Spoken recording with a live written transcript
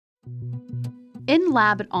In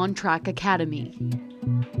lab at OnTrack Academy,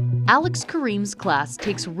 Karim's class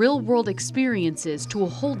takes real-world experiences to a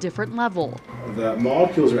whole different level. The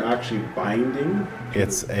molecules are actually binding.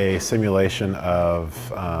 It's a simulation of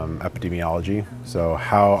epidemiology, so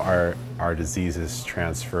how our disease is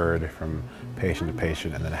transferred from patient to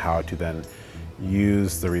patient, and then how to then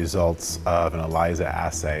use the results of an ELISA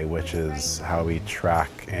assay, which is how we track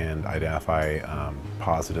and identify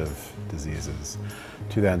positive diseases,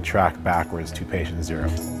 to then track backwards to patient 0.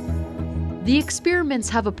 The experiments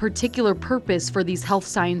have a particular purpose for these health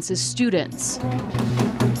sciences students.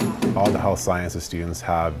 All the health sciences students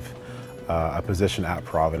have a position at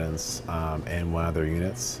Providence in one of their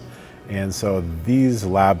units. And so these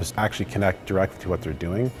labs actually connect directly to what they're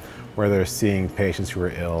doing, where they're seeing patients who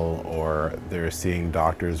are ill, or they're seeing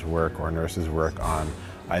doctors work or nurses work on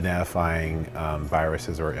identifying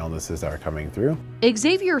viruses or illnesses that are coming through.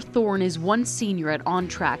 Xavier Thorne is one senior at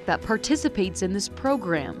OnTrack that participates in this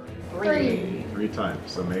program. Three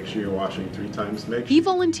times, so make sure you're watching 3 times. He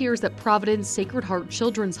volunteers at Providence Sacred Heart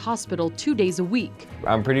Children's Hospital 2 days a week.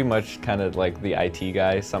 I'm pretty much kind of like the IT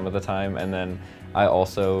guy some of the time, and then I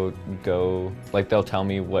also go, like, they'll tell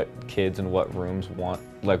me what kids and what rooms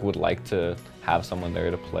would like to have someone there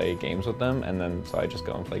to play games with them, and then so I just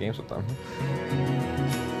go and play games with them.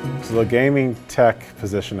 So the gaming tech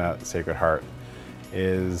position at Sacred Heart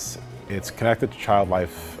it's connected to child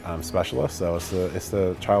life specialists. So it's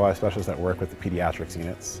the child life specialists that work with the pediatrics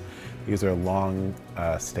units. These are long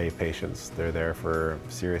stay patients. They're there for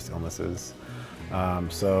serious illnesses.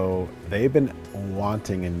 So they've been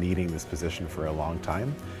wanting and needing this position for a long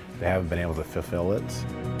time. They haven't been able to fulfill it.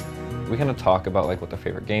 We kind of talk about like what their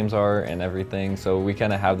favorite games are and everything, so we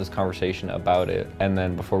kind of have this conversation about it, and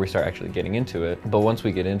then before we start actually getting into it. But once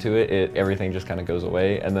we get into it, everything just kind of goes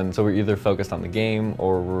away, and then so we're either focused on the game,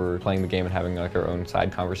 or we're playing the game and having like our own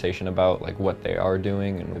side conversation about like what they are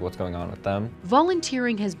doing and what's going on with them.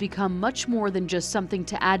 Volunteering has become much more than just something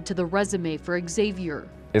to add to the resume for Xavier.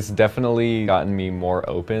 It's definitely gotten me more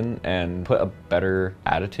open and put a better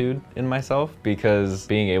attitude in myself, because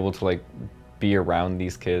being able to like be around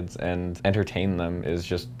these kids and entertain them is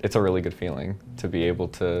just, it's a really good feeling to be able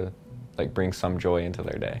to like bring some joy into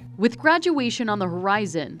their day. With graduation on the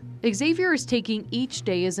horizon, Xavier is taking each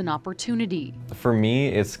day as an opportunity. For me,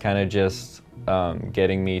 it's kind of just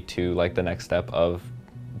getting me to like the next step of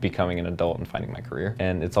becoming an adult and finding my career.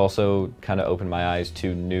 And it's also kind of opened my eyes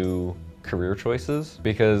to new career choices,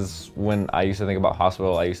 because when I used to think about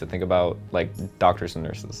hospital, I used to think about like doctors and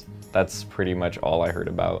nurses. That's pretty much all I heard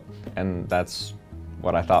about, and that's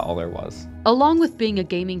what I thought all there was. Along with being a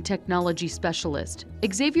gaming technology specialist,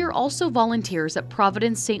 Xavier also volunteers at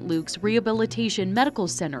Providence St. Luke's Rehabilitation Medical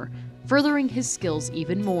Center, furthering his skills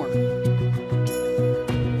even more.